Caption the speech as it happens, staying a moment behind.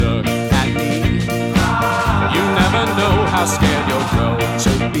how scared you'll grow to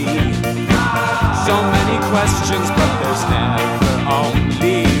be. So many questions, but there's never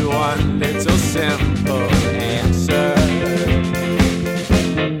only one little simple answer.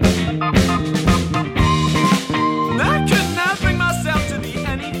 And I could not bring myself to be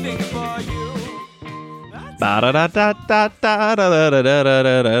anything for you.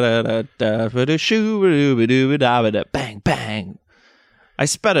 Bang, bang. I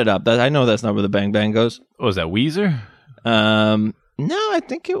sped it up. I know that's not where the bang bang goes. What was that, Weezer? No, I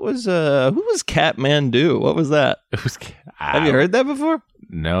think it was who was Kathmandu? What was that? It was. Have you heard that before?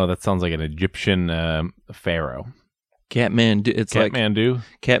 No, that sounds like an Egyptian pharaoh. Kathmandu. It's Kathmandu? like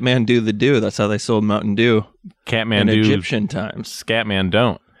Kathmandu the Dew. That's how they sold Mountain Dew Kathmandu. in Egyptian times. Scatman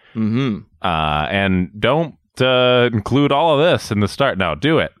don't. Mm-hmm. And don't include all of this in the start. No,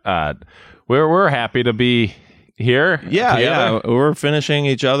 do it. We're happy to be here. Yeah, together. yeah. We're finishing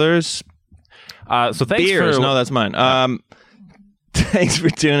each other's So thanks beers. for No, that's mine. Thanks for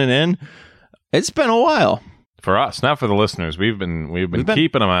tuning in. It's been a while. for us, not for the listeners. We've been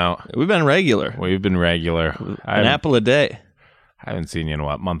keeping them out. We've been regular. We've been regular. An apple a day. I haven't seen you in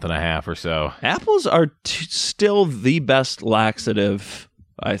what, month and a half or so. Apples are still the best laxative,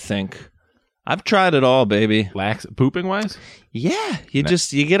 I think. I've tried it all, baby. Pooping wise? Yeah, you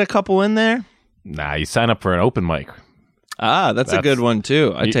get a couple in there. Nah, you sign up for an open mic. That's a good one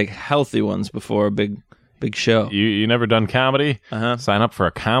too. I take healthy ones before a big show. You never done comedy? Uh-huh. Sign up for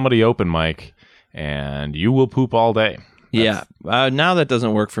a comedy open mic, and you will poop all day. Yeah. Now that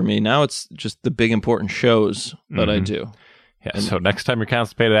doesn't work for me. Now it's just the big important shows that I do. Yeah. So next time you're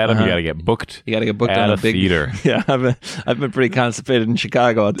constipated, Adam, you got to get booked. You got to get booked at on a a big theater. Yeah, I've been pretty constipated in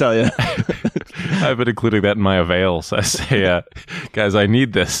Chicago. I'll tell you. I've been including that in my avails. I say, guys, I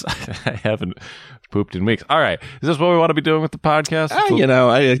need this. I haven't pooped in weeks. All right, is this what we want to be doing with the podcast?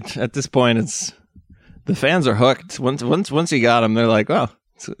 At this point, it's the fans are hooked. Once you got them, they're like, oh,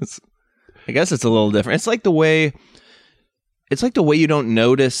 I guess it's a little different. It's like the way you don't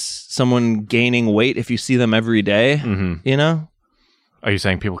notice someone gaining weight if you see them every day. Mm-hmm. You know? Are you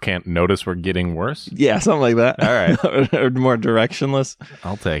saying people can't notice we're getting worse? Yeah, something like that. All right. or more directionless.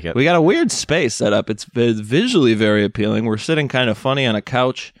 I'll take it. We got a weird space set up. It's visually very appealing. We're sitting kind of funny on a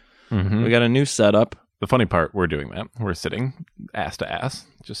couch. Mm-hmm. We got a new setup. The funny part, we're doing that. We're sitting ass to ass.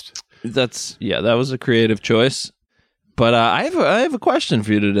 That was a creative choice. But I have a question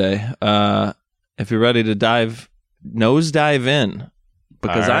for you today. If you're ready to nosedive in,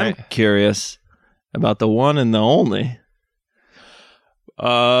 because I'm curious about the one and the only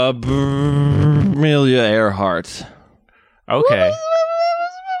Amelia Earhart. Okay.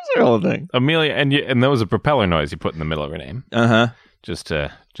 What's the whole thing? Amelia, and there was a propeller noise you put in the middle of her name. Uh-huh. Just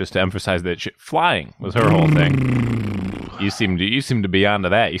to emphasize that flying was her whole thing. You seem to be onto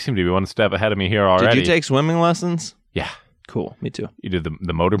that. You seem to be one step ahead of me here already. Did you take swimming lessons? Yeah. Cool. Me too. You did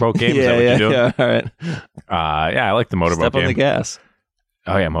the motorboat game? Yeah, Is that what yeah, you do? yeah. All right. Yeah, I like the motorboat Step game. on the gas.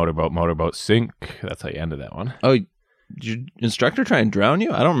 Oh yeah, motorboat sink. That's how you ended that one. Oh, did your instructor try and drown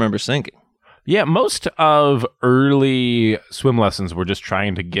you? I don't remember sinking. Yeah, most of early swim lessons were just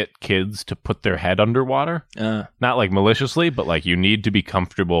trying to get kids to put their head underwater. Not like maliciously, but like you need to be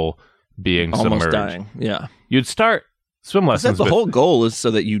comfortable being almost submerged. dying. Yeah. You'd start swim lessons. The whole goal is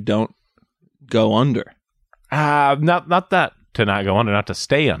so that you don't go under. Not that to not go under, not to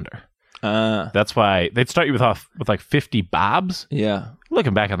stay under. That's why they'd start you with like 50 bobs. Yeah.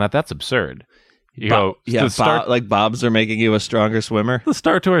 Looking back on that, that's absurd. Like bobs are making you a stronger swimmer. The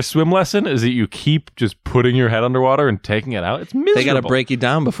start to our swim lesson is that you keep just putting your head underwater and taking it out. It's miserable. They got to break you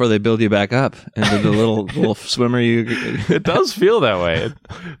down before they build you back up into the little swimmer you. It does feel that way. It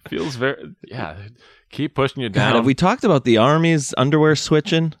feels very keep pushing you down. God, have we talked about the Army's underwear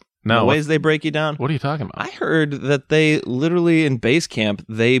switching? No. The ways they break you down? What are you talking about? I heard that they literally in base camp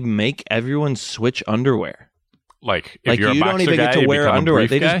they make everyone switch underwear. Like if you're a you boxer don't even guy, get to you wear become a underwear. brief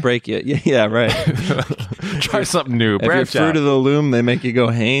They guy? just break you. Yeah, right. Try something new. If you're fruit of the loom, they make you go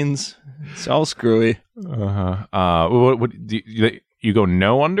Hanes. It's all screwy. What do you go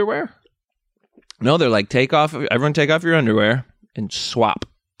no underwear? No, they're like everyone take off your underwear and swap.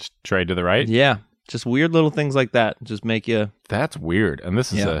 Trade to the right? Yeah. Just weird little things like that. Just make you. That's weird. And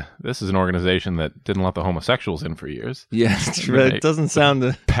this is an organization that didn't let the homosexuals in for years. Yeah, it doesn't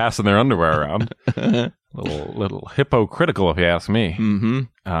sound passing their underwear around. little hypocritical, if you ask me.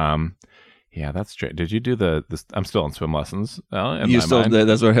 Mm-hmm. Yeah, that's true. Did you do this? I'm still in swim lessons.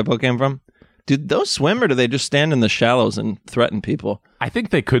 That's where hippo came from? Did those swim or do they just stand in the shallows and threaten people? I think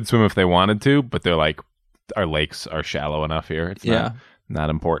they could swim if they wanted to, but they're like, our lakes are shallow enough here. It's not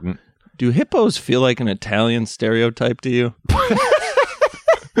important. Do hippos feel like an Italian stereotype to you?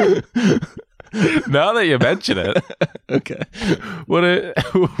 Now that you mention it, Okay.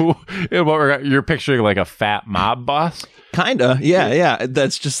 You're picturing like a fat mob boss? Kinda. Yeah.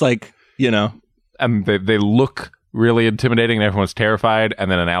 That's just like, And they look really intimidating and everyone's terrified,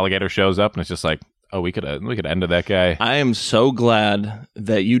 and then an alligator shows up and it's just like, oh, we could ended that guy. I am so glad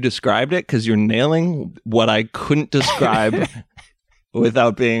that you described it, because you're nailing what I couldn't describe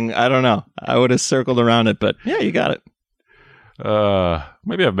without being, I don't know. I would have circled around it, but yeah, you got it.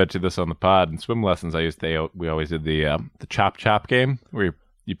 Maybe I've mentioned this on the pod. In swim lessons, we always did the chop game, where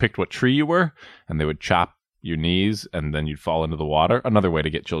you picked what tree you were, and they would chop your knees, and then you'd fall into the water. Another way to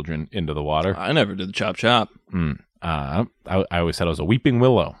get children into the water. I never did the chop. I always said I was a weeping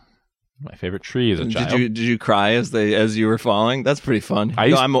willow. My favorite tree as a child. Did you cry as you were falling? That's pretty fun.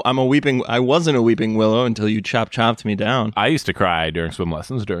 I wasn't a weeping willow until you chopped me down. I used to cry during swim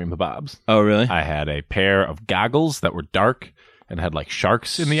lessons during the bobs. Oh, really? I had a pair of goggles that were dark and had like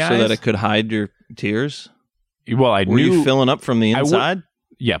sharks in the eyes, so that it could hide your tears. Well, Were you filling up from the inside?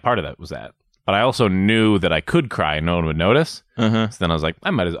 Yeah, part of that was that. But I also knew that I could cry and no one would notice. So then I was like,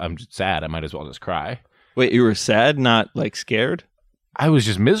 I'm just sad. I might as well just cry. Wait, you were sad, not like scared? I was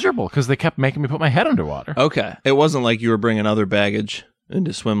just miserable because they kept making me put my head underwater. Okay. It wasn't like you were bringing other baggage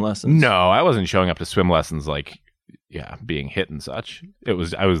into swim lessons. No, I wasn't showing up to swim lessons like, being hit and such. I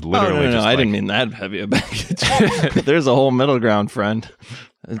was literally No, I didn't mean that heavy a baggage. There's a whole middle ground, friend.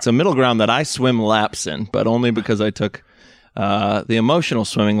 It's a middle ground that I swim laps in, but only because I took the emotional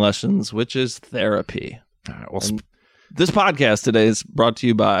swimming lessons, which is therapy. This podcast today is brought to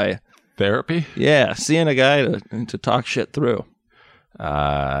you by therapy. Yeah, seeing a guy to talk shit through.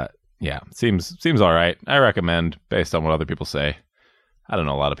 Seems all right. I recommend, based on what other people say. I don't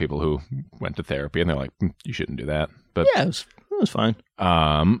know a lot of people who went to therapy and they're like, you shouldn't do that. But yeah, it was fine.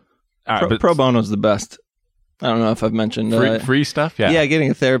 Right, pro bono's the best. I don't know if I've mentioned free stuff. Yeah, getting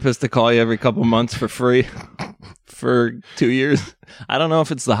a therapist to call you every couple months for free for 2 years. I don't know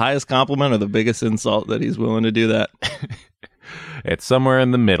if it's the highest compliment or the biggest insult that he's willing to do that. It's somewhere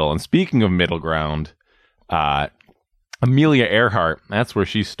in the middle. And speaking of middle ground, Amelia Earhart, that's where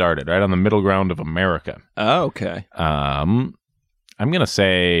she started, right on the middle ground of America. Oh, okay. I'm gonna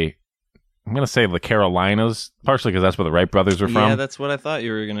say the Carolinas, partially because that's where the Wright brothers are from. Yeah, that's what I thought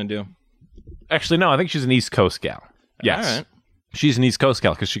you were gonna do. Actually, no, I think she's an East Coast gal. Yes, all right. She's an East Coast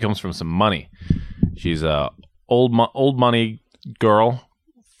gal because she comes from some money. She's a old money girl.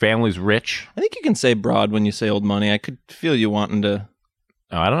 Family's rich. I think you can say broad when you say old money. I could feel you wanting to.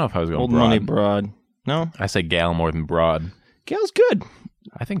 Oh, I don't know if I was going old broad. Money broad. No, I say gal more than broad. Gal's good.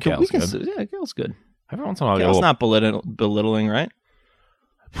 I think gal's good. Yeah, gal's good. Every once in a while, gal's not belittling, right?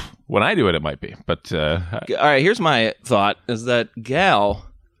 When I do it, it might be. But all right, here's my thought: is that gal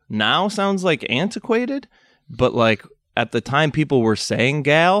now sounds like antiquated, but like at the time people were saying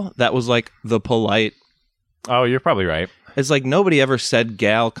gal, that was like the polite. Oh, you're probably right. It's like nobody ever said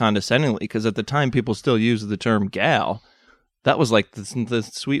gal condescendingly, because at the time people still used the term gal. That was like the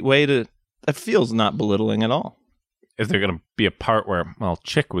sweet way to. That feels not belittling at all. Is there going to be a part where,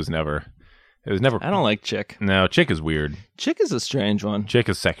 chick was never. It was never. I don't like chick. No, chick is weird. Chick is a strange one. Chick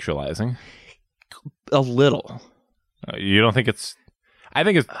is sexualizing. A little. You don't think it's? I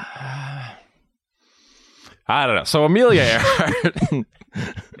think it's. I don't know. So Amelia Earhart,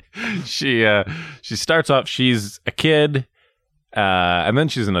 she starts off. She's a kid, and then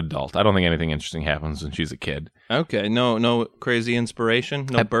she's an adult. I don't think anything interesting happens when she's a kid. Okay, no crazy inspiration,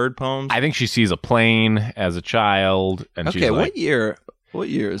 no bird poems. I think she sees a plane as a child, and she's like, What year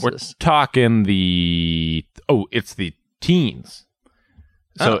is we're this? Talking it's the teens.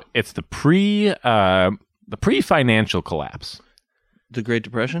 So it's the pre-financial collapse. The Great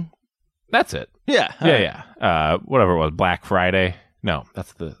Depression? That's it. Yeah. Yeah. Whatever it was, Black Friday. No,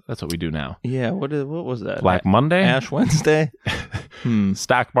 that's what we do now. Yeah, what was that? Black Monday? Ash Wednesday?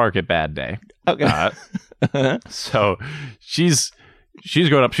 Stock market bad day. Okay. So she's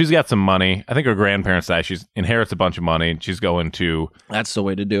growing up. She's got some money. I think her grandparents died. She inherits a bunch of money. She's going to... That's the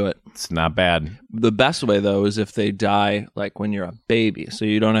way to do it. It's not bad. The best way, though, is if they die like when you're a baby. So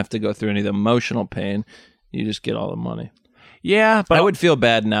you don't have to go through any of the emotional pain. You just get all the money. Yeah, but I would feel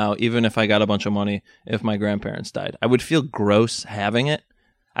bad now, even if I got a bunch of money, if my grandparents died. I would feel gross having it.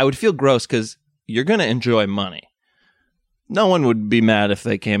 I would feel gross because you're going to enjoy money. No one would be mad if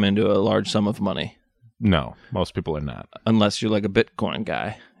they came into a large sum of money. No, most people are not. Unless you're like a Bitcoin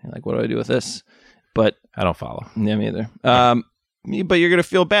guy. You're like, what do I do with this? But I don't follow. Yeah, me either. But you're going to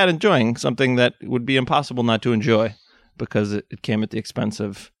feel bad enjoying something that would be impossible not to enjoy because it came at the expense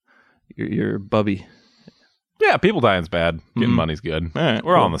of your bubby. Yeah, people dying's bad. Getting money's good. All right,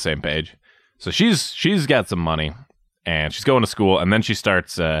 We're all on the same page. So she's got some money, and she's going to school, and then she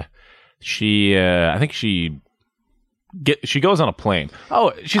starts I think she goes on a plane.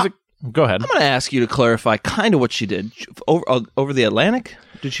 Oh, she's go ahead. I'm going to ask you to clarify kind of what she did. Over the Atlantic?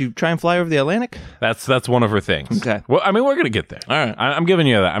 Did she try and fly over the Atlantic? That's one of her things. Okay. Well, I mean, we're going to get there. All right. I'm giving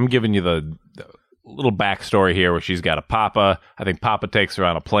you the little backstory here where she's got a papa. I think papa takes her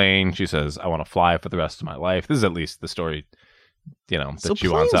on a plane. She says, I want to fly for the rest of my life. This is at least the story, that she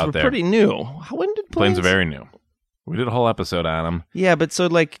wants out there. Pretty new. When did Planes are very new. We did a whole episode on them. Yeah, but so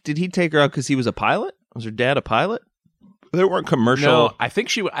did he take her out because he was a pilot? Was her dad a pilot? There weren't commercial. No, I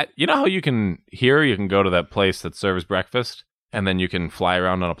think you know how you can go to that place that serves breakfast and then you can fly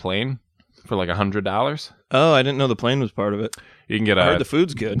around on a plane for like $100. Oh, I didn't know the plane was part of it. You can get I heard the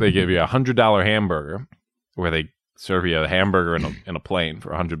food's good. They give you $100 hamburger where they serve you a hamburger in a plane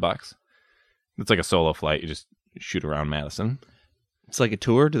for $100. It's like a solo flight. You just shoot around Madison. It's like a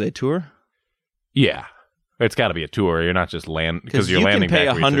tour. Do they tour? Yeah. It's got to be a tour. You're not just because you're landing back.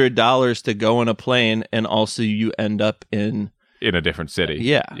 You can pay $100 to go on a plane, and also you end up in a different city.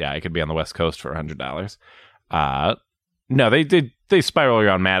 Yeah, yeah. It could be on the West Coast for $100. No, they spiral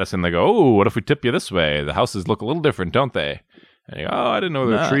around Madison. They go, oh, what if we tip you this way? The houses look a little different, don't they? And you go, oh, I didn't know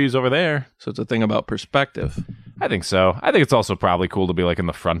there were trees over there. So it's a thing about perspective. I think so. I think it's also probably cool to be like in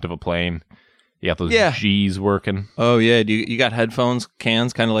the front of a plane. You got those G's working. Oh yeah, you got headphones,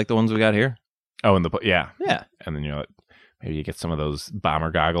 cans, kind of like the ones we got here. Oh, yeah. And then maybe you get some of those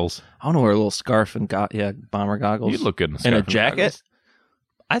bomber goggles. I want to wear a little scarf and bomber goggles. You'd look good in a scarf and a jacket. Goggles.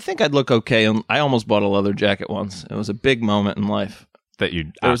 I think I'd look okay. And I almost bought a leather jacket once. It was a big moment in life. That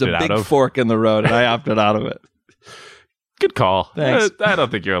you there was a big fork in the road, and I opted out of it. Good call. Thanks. I don't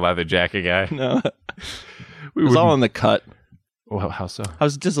think you're a leather jacket guy. No, it was all in the cut. Well, how so? I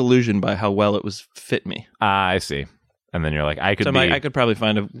was disillusioned by how well it was fit me. I see. And then you're like, I could probably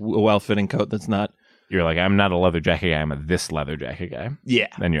find a well-fitting coat that's not. You're like, I'm not a leather jacket guy. I'm this leather jacket guy. Yeah,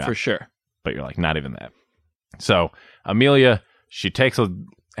 then you're for sure. But you're like, not even that. So Amelia, she takes a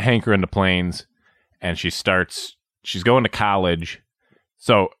hankering to planes, and she's going to college.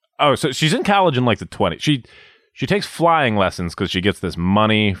 So she's in college in like the 20s. She takes flying lessons because she gets this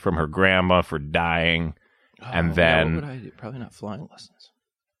money from her grandma for dying. And then what would I do? Probably not flying lessons.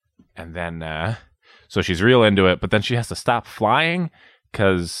 And then so she's real into it, but then she has to stop flying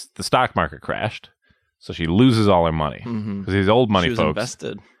because the stock market crashed. So she loses all her money. Because these old money she was folks,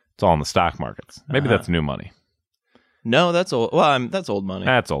 invested. It's all in the stock markets. Maybe that's new money. No, that's old. Well, that's old money.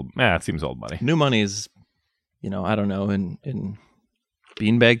 That's old. Yeah, it seems old money. New money is, I don't know, in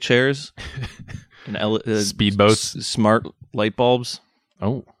beanbag chairs, in speedboats, smart light bulbs.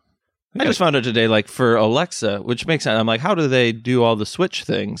 Oh. I just found out today, for Alexa, which makes sense. I'm like, how do they do all the switch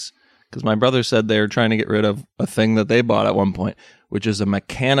things? Because my brother said they were trying to get rid of a thing that they bought at one point, which is a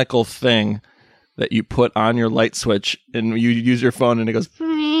mechanical thing that you put on your light switch, and you use your phone, and it goes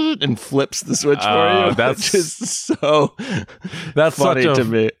and flips the switch for you. That's just so that's funny to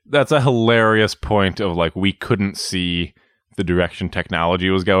me. That's a hilarious point of we couldn't see the direction technology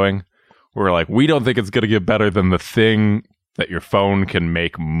was going. We're like, we don't think it's going to get better than the thing that your phone can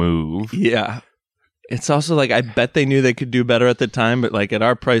make move. Yeah. It's also I bet they knew they could do better at the time, but at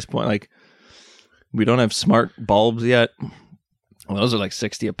our price point, we don't have smart bulbs yet. Well, those are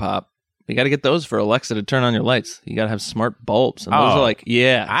 $60 a pop. You got to get those for Alexa to turn on your lights. You got to have smart bulbs. And those are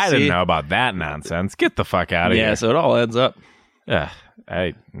I didn't know about that nonsense. Get the fuck out of here. Yeah, so it all adds up. Yeah.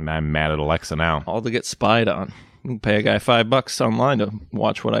 I'm mad at Alexa now. All to get spied on. You can pay a guy $5 online to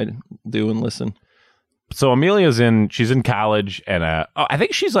watch what I do and listen. So Amelia's she's in college, and I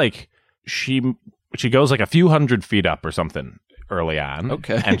think she's she goes a few hundred feet up or something early on.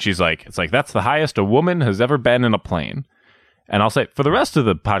 Okay. And she's it's that's the highest a woman has ever been in a plane. And I'll say, for the rest of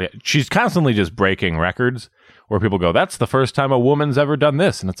the podcast, she's constantly just breaking records where people go, that's the first time a woman's ever done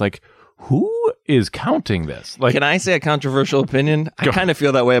this. And it's who is counting this? Can I say a controversial opinion? I kind of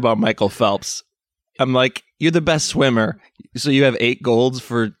feel that way about Michael Phelps. I'm you're the best swimmer, so you have 8 golds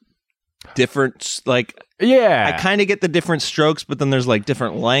for different, yeah. I kind of get the different strokes, but then there's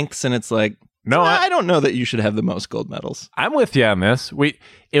different lengths, and it's no, I don't know that you should have the most gold medals. I'm with you on this.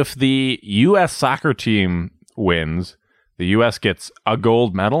 If the U.S. soccer team wins, the U.S. gets a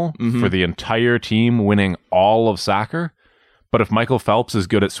gold medal for the entire team winning all of soccer. But if Michael Phelps is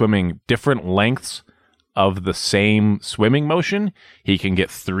good at swimming different lengths of the same swimming motion, he can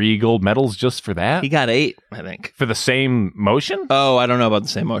get 3 gold medals just for that. He got 8, I think. For the same motion? Oh, I don't know about the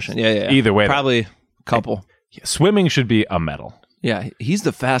same motion. Yeah. Either way. Probably a couple. Swimming should be a medal. Yeah, he's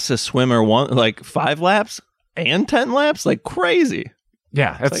the fastest swimmer, 5 laps and 10 laps, crazy.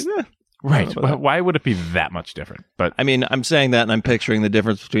 Yeah, that's right. Why would it be that much different? But I mean, I'm saying that, and I'm picturing the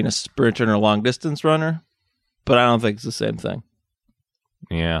difference between a sprinter and a long distance runner, but I don't think it's the same thing.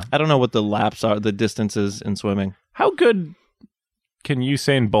 Yeah. I don't know what the laps are, the distances in swimming. How good can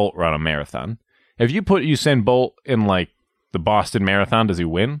Usain Bolt run a marathon? If you put Usain Bolt in like the Boston Marathon, does he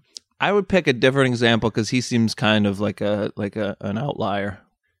win? I would pick a different example because he seems kind of like an outlier.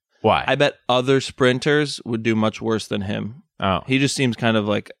 Why? I bet other sprinters would do much worse than him. Oh, He just seems kind of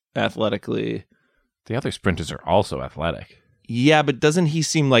like athletically. the other sprinters are also athletic. Yeah, but doesn't he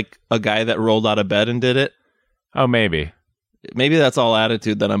seem like a guy that rolled out of bed and did it? Oh, maybe. Maybe that's all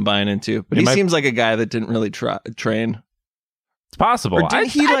attitude that I'm buying into. But He he might- seems like a guy that didn't really train. It's possible. Or didn't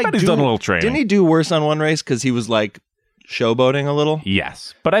he, I like, bet he's do- done a little training. Didn't he do worse on one race because he was like showboating a little?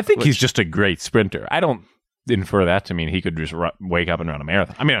 Yes, but I think Which- he's just a great sprinter. I don't infer that to mean he could just wake up and run a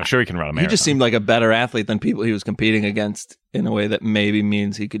marathon. I mean, I'm sure he can run a marathon. He just seemed like a better athlete than people he was competing against in a way that maybe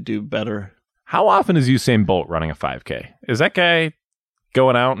means he could do better. How often is Usain Bolt running a 5K? Is that guy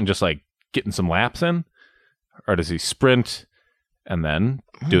going out and just like getting some laps in? Or does he sprint and then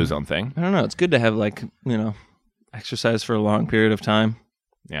do his own thing? I don't know. It's good to have exercise for a long period of time.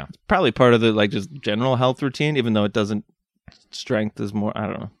 Yeah. It's probably part of the just general health routine, even though it doesn't. Strength is more. I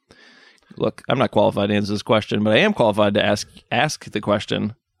don't know. Look, I'm not qualified to answer this question, but I am qualified to ask the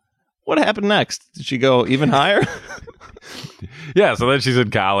question. What happened next? Did she go even higher? Yeah, so then she's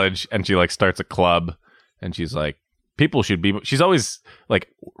in college and she like starts a club and she's like, people should be, she's always like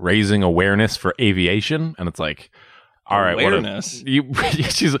raising awareness for aviation. And it's like, all right, Awareness?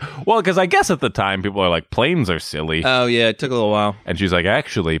 she's, well, because I guess at the time people are like, planes are silly. Oh, yeah. It took a little while. And she's like,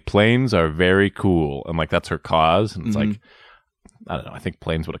 actually, planes are very cool. And like, that's her cause. And it's Mm-hmm. like, I don't know. I think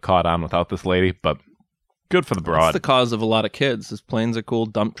planes would have caught on without this lady, but good for the broad. It's the cause of a lot of kids. Is planes are cool.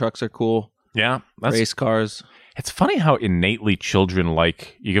 Dump trucks are cool. Yeah. That's, Race cars. it's funny how innately children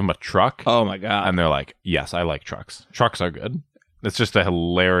like, you give them a truck Oh, my God. and they're like, yes, I like trucks. Trucks are good. It's just a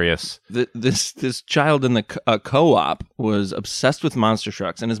hilarious. This child in the co-op was obsessed with monster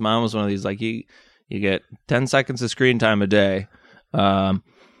trucks, and his mom was one of these like you get 10 seconds of screen time a day,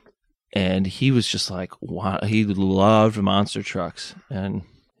 and he was just like, wow, he loved monster trucks, and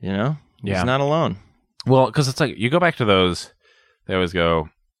Yeah. he's not alone. Well, because it's like, you go back to those, they always go,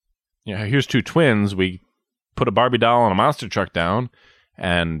 here's two twins. We put a Barbie doll and a monster truck down,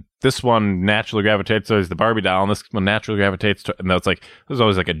 and this one naturally gravitates towards the Barbie doll, and this one naturally gravitates to, and that's like, there's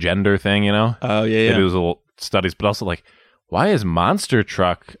always like a gender thing, Oh yeah, They yeah. do those little studies, but also like, why is monster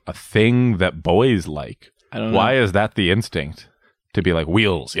truck a thing that boys like? I don't know. Why is that the instinct to be like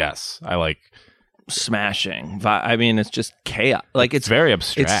wheels? Yes, I like. Smashing? I mean, it's just chaos. Like It's very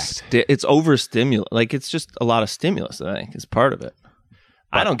abstract. It's overstimulus. Like it's just a lot of stimulus. I think is part of it.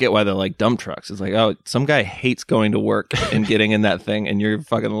 I don't get why they're like dump trucks. It's like, oh, some guy hates going to work and getting in that thing, and you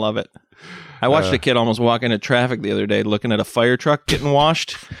fucking love it. I watched a kid almost walk into traffic the other day looking at a fire truck getting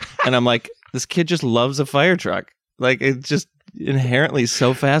washed, and I'm like, this kid just loves a fire truck. Like, it's just inherently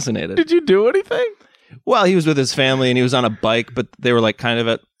so fascinated. Did you do anything? Well, he was with his family, and he was on a bike, but they were like kind of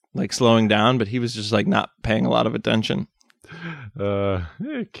at like slowing down, but he was just like not paying a lot of attention.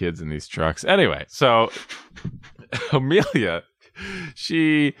 Kids in these trucks. Anyway, so Amelia,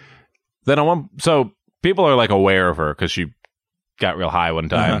 so people are like aware of her because she got real high one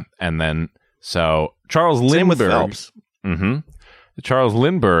time, Uh-huh. and then so Charles Same with Lindbergh. Phelps. Mm-hmm. Charles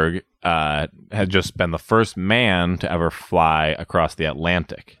Lindbergh had just been the first man to ever fly across the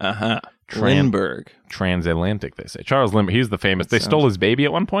Atlantic. Lindbergh. Transatlantic, they say. Charles Lindbergh, he's the famous. That They stole his baby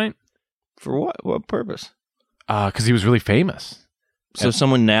at one point For what? What purpose? because he was really famous. So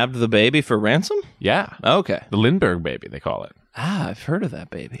someone nabbed the baby for ransom? Yeah. Okay. The Lindbergh baby, they call it. I've heard of that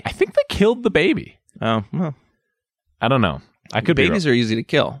baby. I think they killed the baby. Oh, well. I don't know. I could be Babies are easy to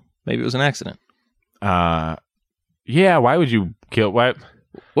kill. Maybe it was an accident. wrong. Yeah, why would you kill? Why?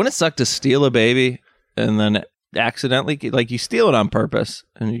 Wouldn't it suck to steal a baby and then accidentally, like you steal it on purpose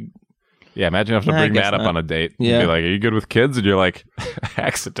and you, Yeah, imagine having to I bring guess that up not. on a date. Yeah. And be like, are you good with kids? And you're like,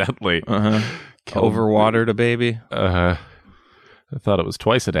 accidentally. Killed- overwatered a baby? I thought it was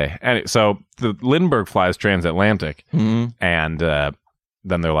twice a day. Anyway, so the Lindbergh flies transatlantic, Mm-hmm. and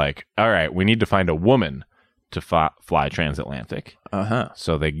then they're like, all right, we need to find a woman to fly transatlantic.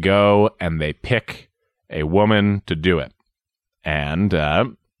 So they go and they pick a woman to do it. And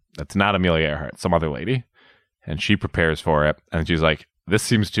that's not Amelia Earhart, some other lady. And she prepares for it. And she's like, this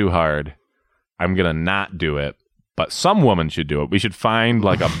seems too hard. I'm going to not do it. But some woman should do it. We should find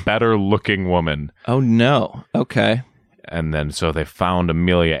like a better looking woman. Oh, no. Okay. And then so they found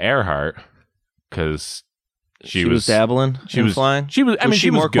Amelia Earhart because She was dabbling in flying? She was. I mean, was she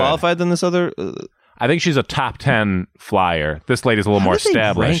was more good. qualified than this other? I think she's a top 10 flyer. This lady's a little more How did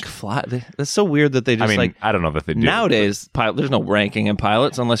they established. That's so weird that they just I mean, like I don't know that they do. nowadays. There's no ranking in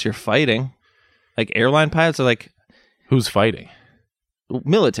pilots unless you're fighting. Like airline pilots are like, Who's fighting?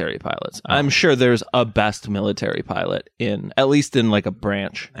 military pilots. I'm sure there's a best military pilot at least in like a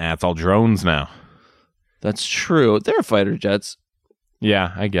branch. It's all drones now. That's true. They're fighter jets.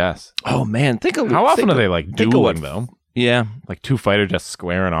 Yeah, I guess. Oh man, How often are they like dueling though? Yeah, Like 2 fighter jets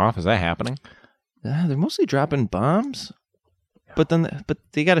squaring off? Is that happening? they're mostly dropping bombs. But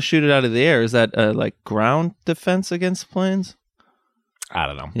they got to shoot it out of the air. Is that like ground defense against planes? I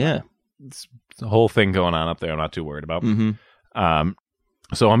don't know. Yeah. It's a whole thing going on up there. I'm not too worried about. Mm-hmm.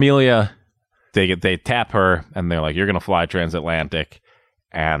 So Amelia, they tap her and they're like, "You're gonna fly transatlantic,"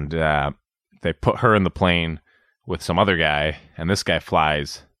 and they put her in the plane with some other guy, and this guy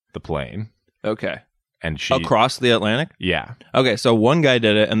flies the plane, Okay. and she Across the Atlantic? yeah. Okay, so one guy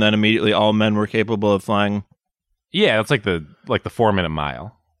did it, and then immediately all men were capable of flying. Yeah, it's like the 4-minute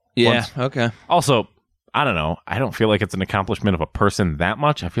mile. Yeah, okay. Also, I don't know. I don't feel like it's an accomplishment of a person that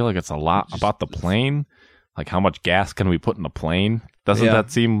much. I feel like it's a lot about the plane. Like, how much gas can we put in a plane? Doesn't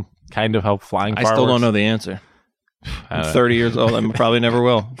that seem kind of how flying I car still works? don't know the answer. I I'm don't 30 years old. I probably never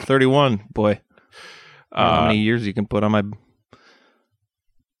will. 31, boy. I don't know how Uh, many years you can put on my...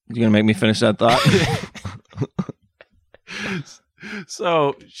 You gonna make me finish that thought?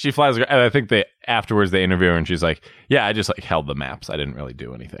 So she flies, and I think afterwards they interview her, and she's like, "Yeah, I just like held the maps. I didn't really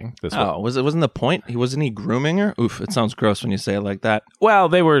do anything." Wasn't the point? Wasn't he grooming her? Oof, it sounds gross when you say it like that. Well,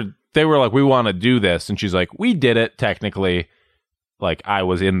 they were like, "We want to do this," and she's like, "We did it technically. Like, I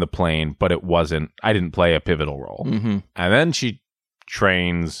was in the plane, but it wasn't. I didn't play a pivotal role." Mm-hmm. And then she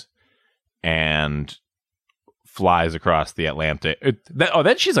trains and flies across the Atlantic.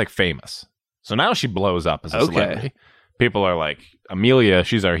 Then she's like famous. So now she blows up as a celebrity. People are like, Amelia,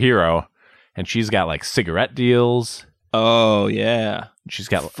 she's our hero. And she's got like cigarette deals. Oh, yeah. She's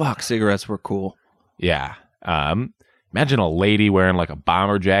got, Fuck, cigarettes were cool. yeah. Imagine a lady wearing like a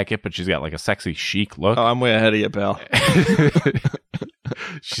bomber jacket, but she's got like a sexy chic look. Oh, I'm way ahead of you, pal.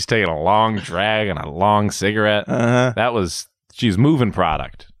 She's taking a long drag and a long cigarette. Uh-huh. She's moving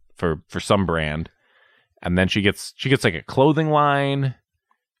product for some brand. And then she gets like a clothing line.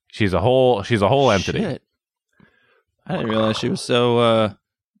 She's a whole entity. Shit. I didn't realize she was so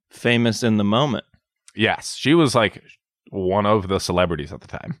famous in the moment. Yes, she was like one of the celebrities at the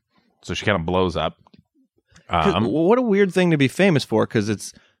time. So she kind of blows up. What a weird thing to be famous for,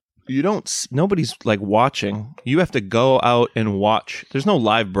 because nobody's like watching. You have to go out and watch. There's no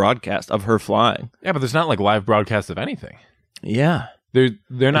live broadcast of her flying. Yeah, but there's not like live broadcasts of anything. Yeah. They're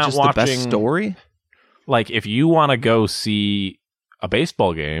not just watching the best story. Like, if you want to go see a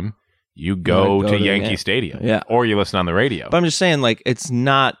baseball game, you go to Yankee Stadium. Yeah. Or you listen on the radio. But I'm just saying, like, it's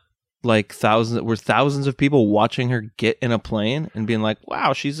not like thousands of people watching her get in a plane and being like,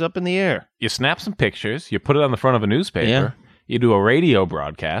 wow, she's up in the air. You snap some pictures, you put it on the front of a newspaper, Yeah. you do a radio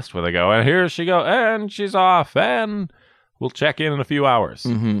broadcast where they go, and here she goes, and she's off, and we'll check in a few hours.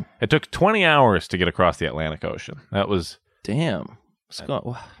 Mm-hmm. It took 20 hours to get across the Atlantic Ocean. That was... Damn.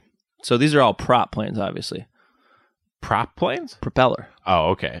 So these are all prop planes, obviously. Prop planes? Propeller. Oh,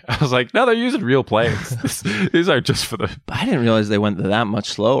 okay. I was like, no, they're using real planes. These are just for the... But I didn't realize they went that much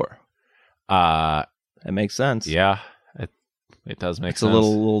slower. That makes sense. Yeah, it does make It's sense. a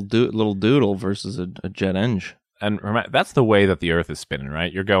little doodle versus a jet engine. And remember, that's the way that the Earth is spinning,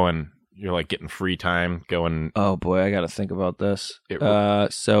 right? You're like getting free time going. Oh boy, I got to think about this. It-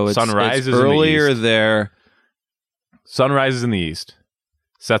 So it's, sun rises in it's the earlier east. there. Sun rises in the east,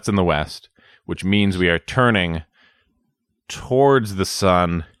 sets in the west, which means we are turning towards the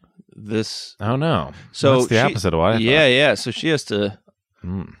sun. Oh no! So that's the opposite of what I thought. Yeah. So she has to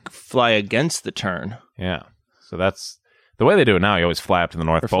Mm. fly against the turn. Yeah. So that's the way they do it now. You always fly up to the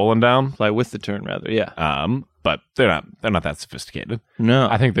North Pole and down. Fly with the turn, rather. Yeah. But they're not that sophisticated. No.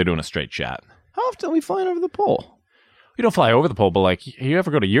 I think they're doing a straight shot. How often are we flying over the pole? You don't fly over the pole, but like you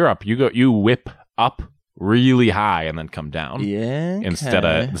ever go to Europe, you whip up really high and then come down. Yeah. Okay.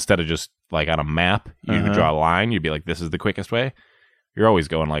 Instead of just like on a map, you draw a line. You'd be like, this is the quickest way. You're always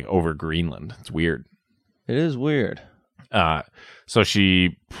going like over Greenland. It's weird. It is weird. So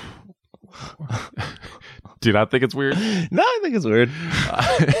she. Do you not think it's weird? No, I think it's weird.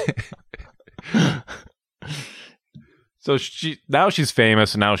 So she's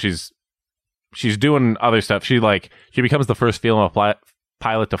famous, and now she's doing other stuff. She becomes the first female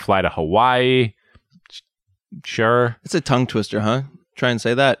pilot to fly to Hawaii. Sure, It's a tongue twister, huh? Try and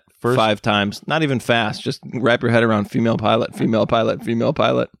say that 5 times. Not even fast. Just wrap your head around female pilot, female pilot, female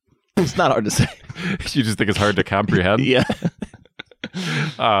pilot. It's not hard to say. you just think it's hard to comprehend. Yeah.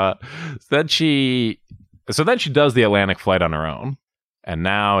 Then she does the Atlantic flight on her own, and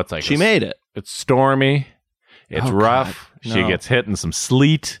now it's like She made it. It's stormy. It's Oh, rough. God, no. She gets hit in some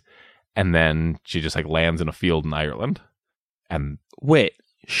sleet, and then she just like lands in a field in Ireland. And Wait,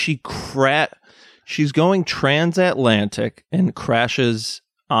 she's going transatlantic and crashes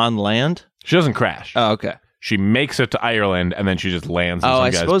on land? she doesn't crash. Oh, okay. She makes it to Ireland, and then she just lands in some I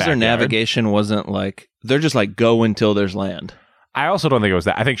guy's suppose their backyard. navigation wasn't like, they're just like, go until there's land. I also don't think it was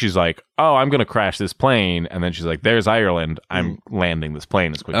that. I think she's like, oh, I'm going to crash this plane. And then she's like, there's Ireland. I'm landing this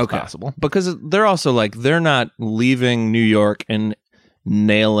plane as quick as possible. Because they're also like, they're not leaving New York and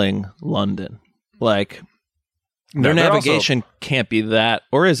nailing London. Like, their they're navigation can't be that.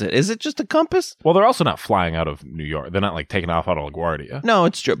 Or is it? Is it just a compass? Well, they're also not flying out of New York. They're not like taking off out of LaGuardia. No,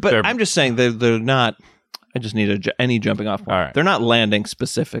 it's true. But They're- I'm just saying they're not. I just need any jumping off point. All right. They're not landing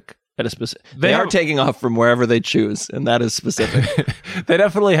specific at a specific. They They have- are taking off from wherever they choose, and that is specific. They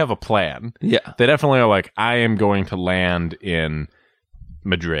definitely have a plan. Yeah. They definitely are like, I am going to land in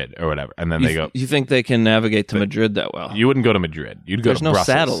Madrid or whatever. And then they go, You think they can navigate to Madrid that well? you wouldn't go to Madrid. You'd go There's to no Brussels.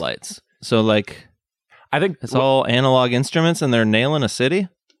 satellites, so like I think it's all analog instruments, and they're nailing a city.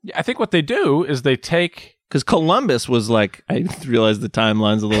 I think what they do is they take. Because Columbus was like, I realized the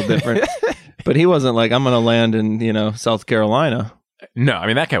timeline's a little different, but he wasn't like, I'm going to land in South Carolina. No, I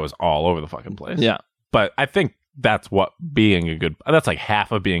mean, that guy was all over the fucking place. Yeah. But I think that's what being a good, that's like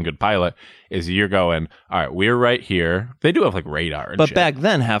half of being a good pilot is you're going, all right, we're right here. They do have like radar and But shit. back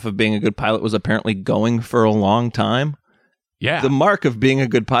then, half of being a good pilot was apparently going for a long time. Yeah. The mark of being a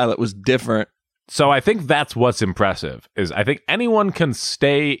good pilot was different. So I think that's what's impressive is I think anyone can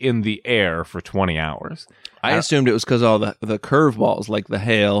stay in the air for 20 hours. I assumed it was because all the curveballs, like the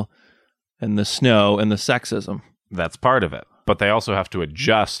hail and the snow and the sexism. That's part of it. But they also have to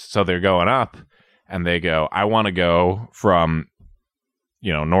adjust. So they're going up and they go, I want to go from,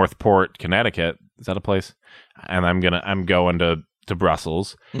 Northport, Connecticut. Is that a place? And I'm going to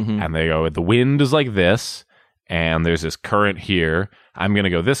Brussels. Mhm. And they go, the wind is like this. And there's this current here. I'm going to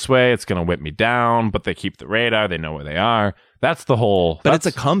go this way. It's going to whip me down, but they keep the radar. They know where they are. That's the whole. But it's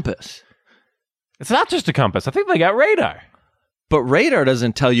a compass. It's not just a compass. I think they got radar. But radar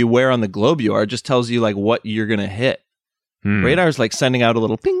doesn't tell you where on the globe you are. It just tells you like what you're going to hit. Radar's like sending out a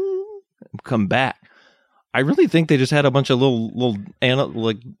little ping, and come back. I really think they just had a bunch of little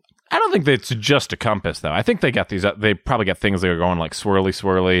I don't think it's just a compass, though. I think they got these. They probably got things that are going like swirly,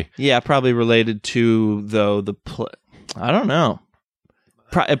 swirly. yeah, probably related to though I don't know.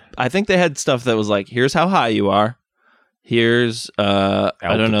 I think they had stuff that was like, here's how high you are. Here's Altitude.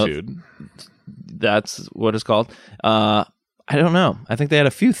 I don't know. That's what it's called. I don't know. I think they had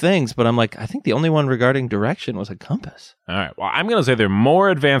a few things, but I'm like, I think the only one regarding direction was a compass. All right. Well, I'm going to say they're more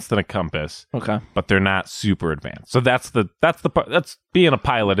advanced than a compass, Okay. but they're not super advanced. So that's part. That's being a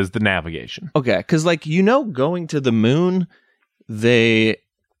pilot is the navigation. Okay, because going to the moon,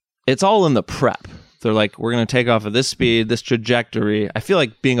 it's all in the prep. They're like, we're going to take off at this speed, this trajectory. I feel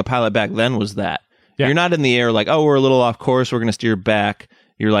like being a pilot back then was that. Yeah. You're not in the air like, oh, we're a little off course, we're going to steer back.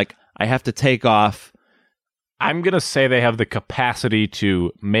 You're like, I have to take off. I'm going to say they have the capacity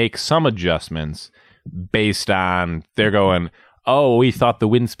to make some adjustments based on they're going, oh, we thought the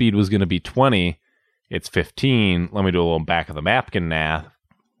wind speed was going to be 20. It's 15. Let me do a little back of the napkin math.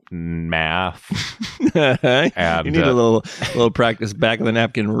 And, You need a little practice back of the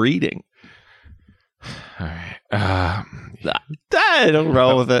napkin reading. All right. I don't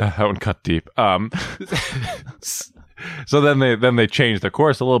roll with it. That one cut deep. So then they change their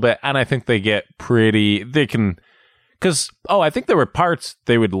course a little bit, and I think they get they can, because I think there were parts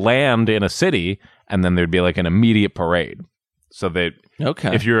they would land in a city, and then there'd be like an immediate parade. So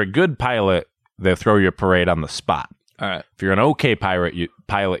Okay. if you're a good pilot, they'll throw you a parade on the spot. All right. If you're an okay pilot,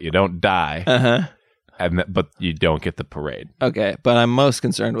 you don't die, Uh-huh. but you don't get the parade. Okay, but I'm most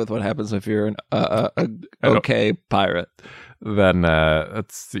concerned with what happens if you're an okay pirate. Then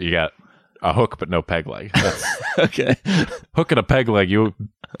you got a hook but no peg leg. That's Okay. hook and a peg leg. You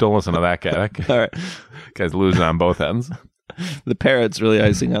don't listen to that guy. That All right. guy's losing on both ends. The parrot's really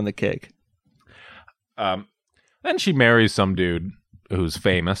icing on the cake. Then she marries some dude who's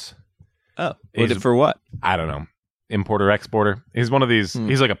famous. Oh, He's- for what? I don't know. Importer, exporter. He's one of these.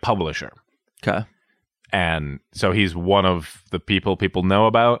 He's like a publisher. Okay. And so he's one of the people know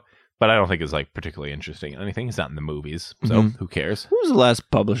about, but I don't think is like particularly interesting in anything. He's not in the movies. So who cares? Who was the last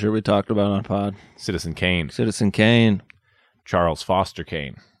publisher we talked about on pod? Citizen Kane. Citizen Kane. Charles Foster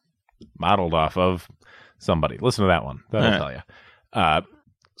Kane. Modeled off of somebody. Listen to that one. That'll tell you.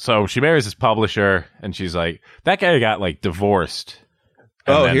 So she marries this publisher, and she's like, that guy got like divorced.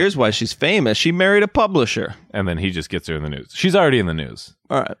 And then, here's why she's famous. She married a publisher. and then he just gets her in the news. She's already in the news,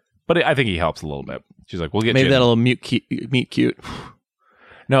 All right. but I think he helps a little bit. She's like, we'll get Maybe you. that'll meet cute.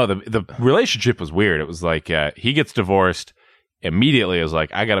 No, the relationship was weird. It was like he gets divorced immediately. It was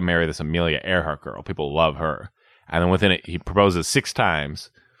like, I got to marry this Amelia Earhart girl. People love her. And then within it, he proposes 6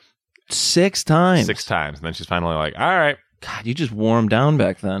 times. 6 times. 6 times. And then she's finally like, all right. God, you just wore him down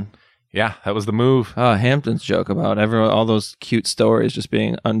back then. Yeah, that was the move. Hampton's joke about all those cute stories just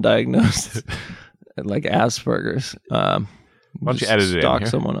being undiagnosed, like Asperger's. Why don't you edit it in stalk here?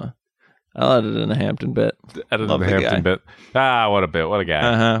 someone? I'll edit in a Hampton bit. Edit Love the the Hampton guy. bit. Ah, what a bit. What a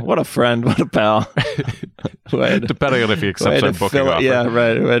guy. What a friend. What a pal. Depending on if he accepts our booking offer. Yeah,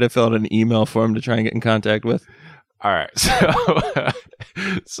 right. We had to fill out an email for him to try and get in contact with. All right.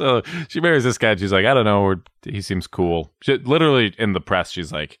 So she marries this guy. And she's like, I don't know. He seems cool. Literally in the press,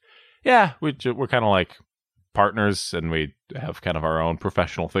 she's like, yeah, we're kind of like partners and we have kind of our own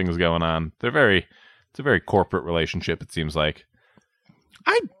professional things going on. It's a very corporate relationship, it seems like.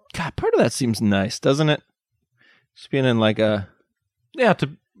 God, part of that seems nice, doesn't it? Just being in like a... Yeah,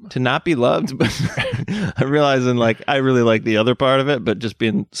 to not be loved, but I'm realizing like I really like the other part of it, but just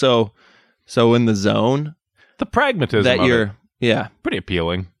being so in the zone the pragmatism that of you're it, pretty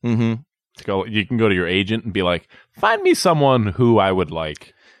appealing. Mm-hmm. You can go to your agent and be like, find me someone who I would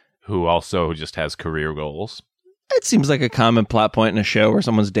like, who also just has career goals. It seems like a common plot point in a show where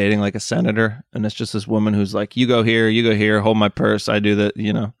someone's dating like a senator, and it's just this woman who's like, you go here, hold my purse, I do that,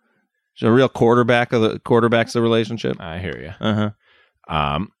 you know. She's a real quarterback's the relationship. I hear you.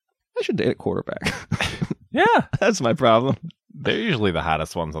 I should date a quarterback. Yeah, that's my problem. they're usually the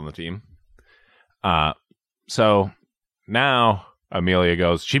hottest ones on the team. So now Amelia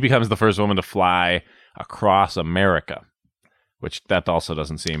goes, she becomes the first woman to fly across America, which that also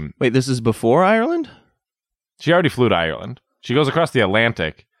doesn't seem... Wait, this is before Ireland? She already flew to Ireland. She goes across the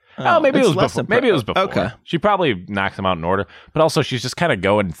Atlantic. Maybe it was before. Maybe it was before. Okay. She probably knocks them out in order, but also she's just kind of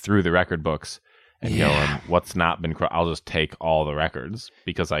going through the record books and going, what's not been... I'll just take all the records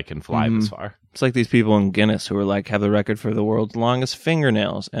because I can fly this far. It's like these people in Guinness who are like, have the record for the world's longest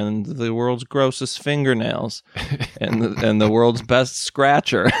fingernails and the world's grossest fingernails and the world's best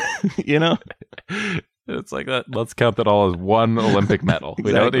scratcher, you know? It's like that. Let's count that all as one Olympic medal.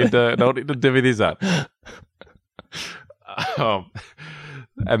 Exactly. We don't need to divvy these up.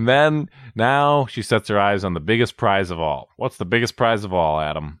 And then now she sets her eyes on the biggest prize of all. What's the biggest prize of all,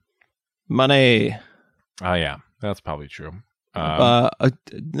 Adam? Money. Oh yeah, that's probably true.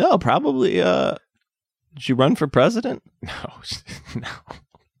 No, probably. Did she run for president? No.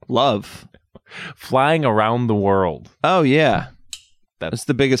 Love. Flying around the world. Oh yeah, that's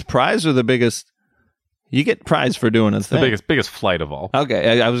the biggest prize or the biggest. You get prize for doing a thing. The biggest flight of all.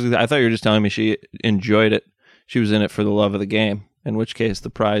 Okay, I thought you were just telling me she enjoyed it. She was in it for the love of the game. In which case,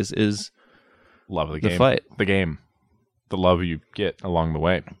 the prize is love of the the game. fight. The game. The love you get along the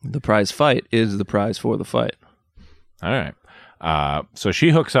way. The prize fight is the prize for the fight. All right. So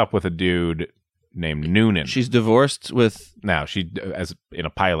she hooks up with a dude named Noonan. She's divorced with... Now, as in a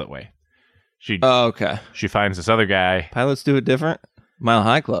pilot way. Oh, okay. She finds this other guy. Pilots do it different? Mile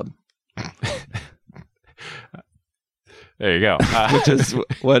High Club. There you go. Which is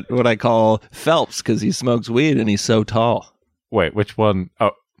what I call Phelps, because he smokes weed and he's so tall. Wait, which one?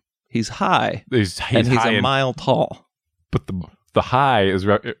 Oh, he's high. He's and he's high a mile tall. But the high is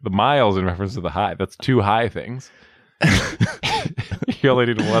the miles in reference to the high. That's two high things. You only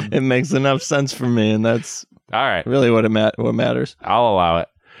need one. It makes enough sense for me, and that's all right. Really what matters. I'll allow it.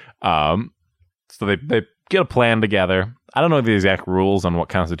 So they get a plan together. I don't know the exact rules on what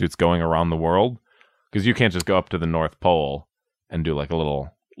constitutes going around the world, because you can't just go up to the North Pole and do like a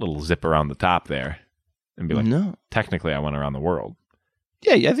little zip around the top there and be like, no, technically I went around the world.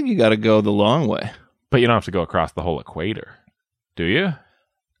 Yeah, I think you got to go the long way. But you don't have to go across the whole equator, do you?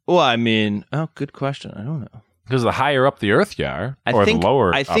 Well, I mean, good question. I don't know. Because the higher up the Earth you are, I or think, the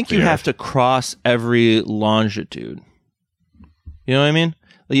lower I think up the you Earth. have to cross every longitude. You know what I mean?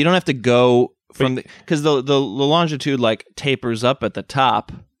 Like, you don't have to go from because the longitude like tapers up at the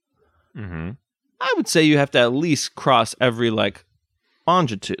top. Mm-hmm. I would say you have to at least cross every like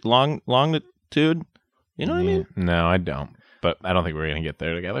longitude. Longitude. You know what I mean? No, I don't. But I don't think we're gonna get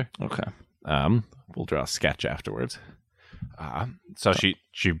there together. Okay. We'll draw a sketch afterwards. So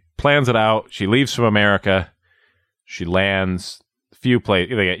she plans it out. She leaves from America. She lands a few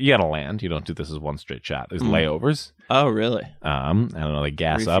places. You gotta land. You don't do this as one straight shot. There's layovers. Oh, really? I don't know. They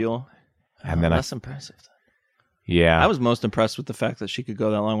gas Refuel? up. And then that's impressive. Yeah. I was most impressed with the fact that she could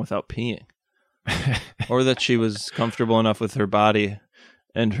go that long without peeing. Or that she was comfortable enough with her body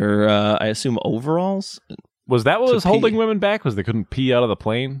and her, I assume, overalls. Was that what was pee. holding women back? Was they couldn't pee out of the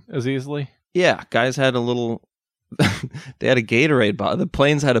plane as easily? Yeah, guys had a little... they had a Gatorade bottle. The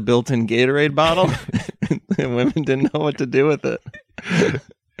planes had a built-in Gatorade bottle, and women didn't know what to do with it.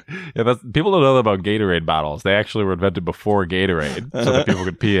 Yeah, people don't know about Gatorade bottles. They actually were invented before Gatorade, so that people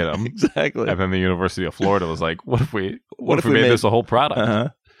could pee in them. Exactly. And then the University of Florida was like, "What if we made this a whole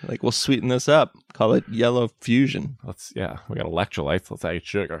product? Like, we'll sweeten this up. Call it Yellow Fusion. We got electrolytes. Let's add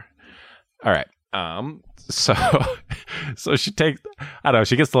sugar." All right. So she takes, I don't know,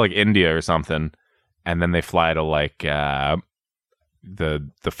 she gets to like India or something, and then they fly to like the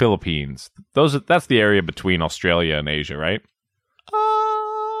Philippines. That's the area between Australia and Asia, right?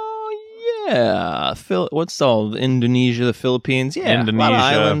 Yeah. What's all Indonesia, the Philippines? Yeah, Indonesia, a lot of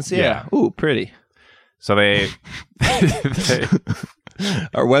islands. Yeah. yeah. Ooh, pretty. So they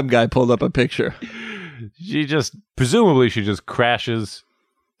Our web guy pulled up a picture. she just crashes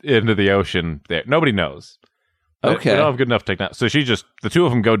into the ocean there. Nobody knows. Okay. We don't have good enough technology. So the two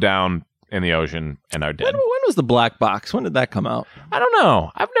of them go down in the ocean and are dead. When was the black box? When did that come out? I don't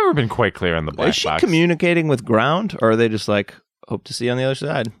know. I've never been quite clear on the black Is she box. communicating with ground, or are they just like, hope to see you on the other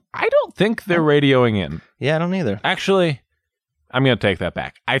side? I don't think they're radioing in. Yeah, I don't either. Actually, I'm going to take that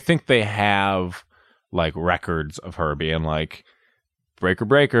back. I think they have like records of her being like, breaker,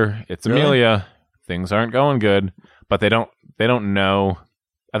 breaker, it's Really? Amelia. Things aren't going good. But they don't know.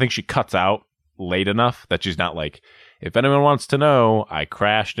 I think she cuts out late enough that she's not like, if anyone wants to know, I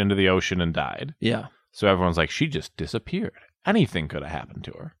crashed into the ocean and died. Yeah. So everyone's like, she just disappeared. Anything could have happened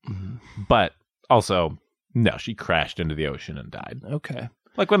to her. Mm-hmm. But also, no, she crashed into the ocean and died. Okay.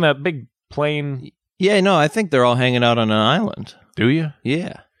 Like when that big plane... Yeah, no, I think they're all hanging out on an island. Do you?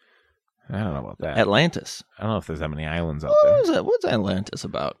 Yeah. I don't know about that. Atlantis. I don't know if there's that many islands out there. What's Atlantis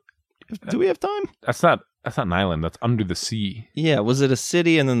about? Do we have time? That's not an island. That's under the sea. Yeah, was it a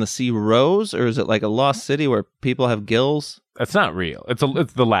city and then the sea rose, or is it like a lost city where people have gills? That's not real. It's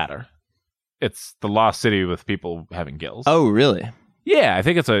the latter. It's the lost city with people having gills. Oh, really? Yeah, I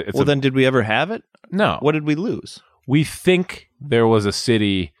think it's then did we ever have it? No. What did we lose? We think there was a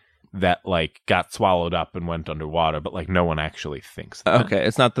city that like got swallowed up and went underwater, but like no one actually thinks that. Okay,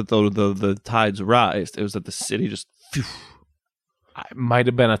 it's not that the tides rise. It was that the city just... Phew. It might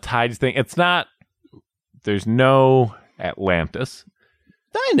have been a tides thing. It's not. There's no Atlantis.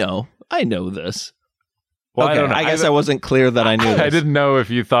 I know this. Well, okay, I don't know. I guess I wasn't clear that I knew this. I didn't know if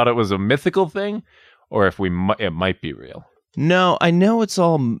you thought it was a mythical thing or if it might be real. No, I know it's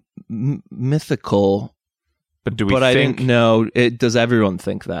all mythical, But do we but think... I didn't know. Does everyone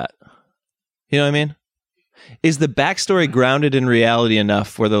think that? You know what I mean? Is the backstory grounded in reality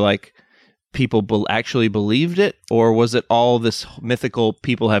enough where they're like, people actually believed it, or was it all this mythical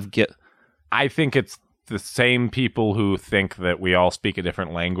people have I think it's the same people who think that we all speak a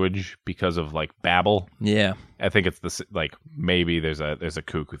different language because of like Babel. Yeah, I think it's this like maybe there's a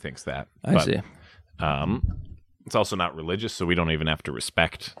kook who thinks that. I see. It's also not religious, so we don't even have to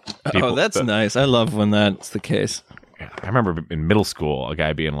respect people. Oh, that's nice. I love when that's the case. I remember in middle school a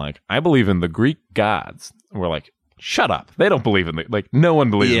guy being like, "I believe in the Greek gods." And we're like, "Shut up! They don't believe in no one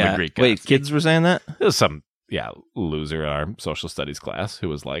believes in the Greek gods." Wait, kids were saying that? There was some loser in our social studies class who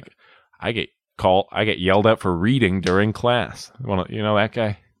was like, I get yelled at for reading during class. You know that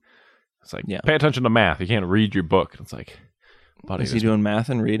guy? It's like, pay attention to math. You can't read your book. It's like, buddy, is he doing math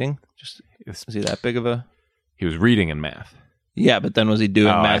and reading? Is he that big of a? He was reading in math. Yeah, but then was he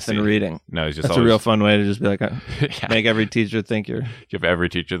doing math and reading? No, he's just. That's a real fun way to just be like, make every teacher think you're. Give every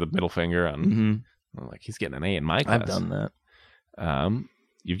teacher the middle finger on. Mm-hmm. I'm like, he's getting an A in my class. I've done that.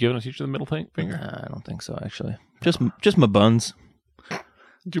 You've given a teacher the middle finger? Nah, I don't think so. Actually, just my buns.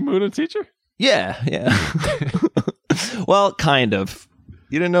 Did you moon a teacher? Yeah. Well, kind of.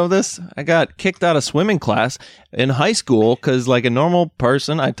 You didn't know this? I got kicked out of swimming class in high school because, like a normal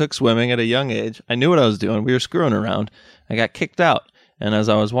person, I took swimming at a young age. I knew what I was doing. We were screwing around. I got kicked out. And as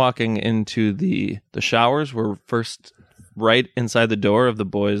I was walking into the showers, were first right inside the door of the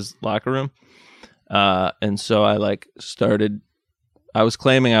boys' locker room. And so I I was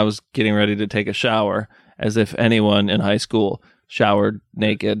claiming I was getting ready to take a shower as if anyone in high school showered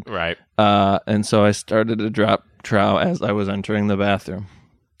naked. Right. And so I started to drop trow as I was entering the bathroom.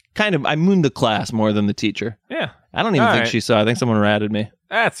 I mooned the class more than the teacher. Yeah. I don't even think she saw. I think someone ratted me.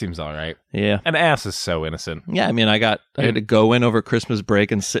 That seems all right. Yeah. An ass is so innocent. Yeah, I mean, I had to go in over Christmas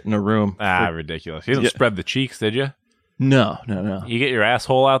break and sit in a room. Ridiculous. You didn't spread the cheeks, did you? No. You get your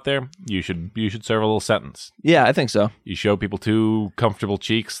asshole out there, you should serve a little sentence. Yeah, I think so. You show people two comfortable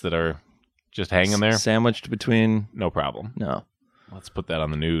cheeks that are just hanging there. Sandwiched between... No problem. No. Let's put that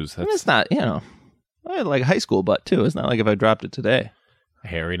on the news. I mean, it's not, I had like a high school butt too. It's not like if I dropped it today.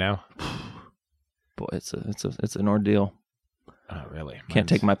 Hairy now? Boy, it's an ordeal. Oh, really? Can't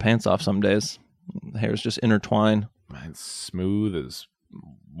take my pants off some days. The hair's just intertwined. Mine's smooth as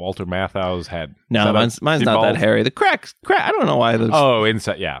Walter Matthau's head. No, mine's not that hairy. The crack. I don't know why. Oh,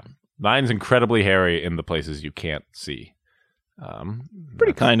 inside. Yeah, mine's incredibly hairy in the places you can't see.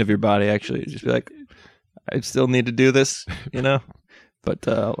 Pretty kind of your body, actually. Just be like, I still need to do this, but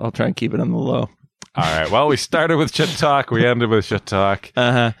I'll try and keep it on the low. All right. Well, we started with shit talk. We ended with shit talk.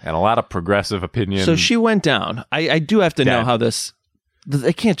 Uh-huh. And a lot of progressive opinion. So she went down. I do have to know how this...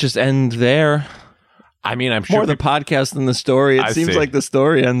 They can't just end there. I mean, I'm sure... More the podcast than the story. It seems like the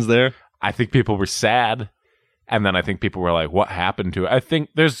story ends there. I think people were sad. And then I think people were like, what happened to it? I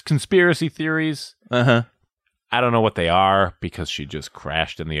think there's conspiracy theories. Uh-huh. I don't know what they are because she just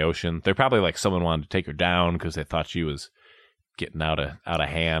crashed in the ocean. They're probably like someone wanted to take her down because they thought she was getting out of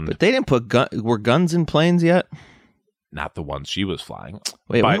hand. But they didn't put were guns in planes yet? Not the ones she was flying.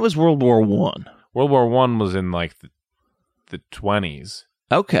 Wait, when was World War I? World War I was in like the 20s.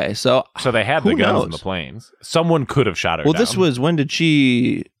 Okay, so they had the guns in the planes. Someone could have shot her down. Well, this was, when did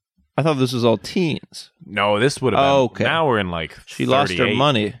she... I thought this was all teens. No, this would have been... Okay. Now we're in like She 38. lost her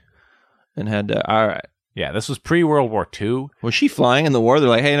money and had to... All right. Yeah, this was pre-World War II. Was she flying in the war? They're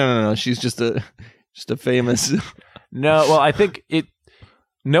like, hey, no. She's just a famous... No, well, I think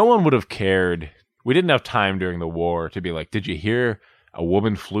no one would have cared. We didn't have time during the war to be like, did you hear a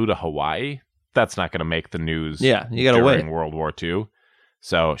woman flew to Hawaii? That's not going to make the news. Yeah, you got to wait. During World War II.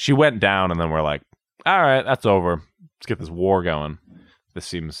 So she went down, and then we're like, all right, that's over. Let's get this war going.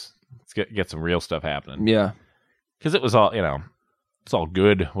 Let's get some real stuff happening. Yeah. Because it was all, it's all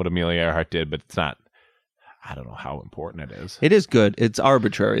good what Amelia Earhart did, but it's not, I don't know how important it is. It is good. It's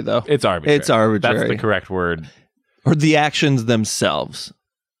arbitrary, though. It's arbitrary. That's the correct word. Or the actions themselves.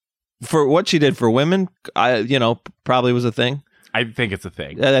 For what she did for women, probably was a thing. I think it's a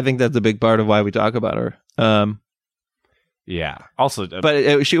thing. I think that's a big part of why we talk about her. Yeah. Also,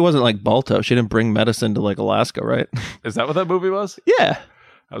 but she wasn't like Balto. She didn't bring medicine to like Alaska, right? Is that what that movie was? Yeah.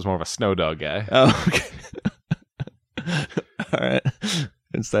 I was more of a Snow Dog guy. Oh, okay. All right.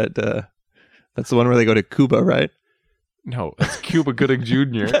 It's that's the one where they go to Cuba, right? No, it's Cuba Gooding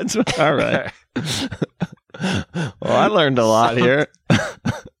Jr. That's all right. Well, I learned a lot here.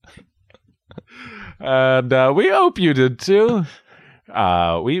 And we hope you did too.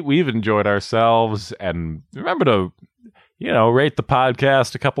 We've enjoyed ourselves, and remember to, rate the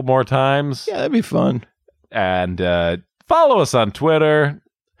podcast a couple more times. Yeah, that'd be fun. And follow us on Twitter.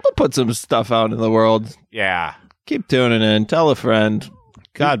 We'll put some stuff out in the world. Yeah. Keep tuning in. Tell a friend.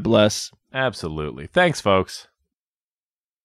 God bless. Absolutely. Thanks, folks.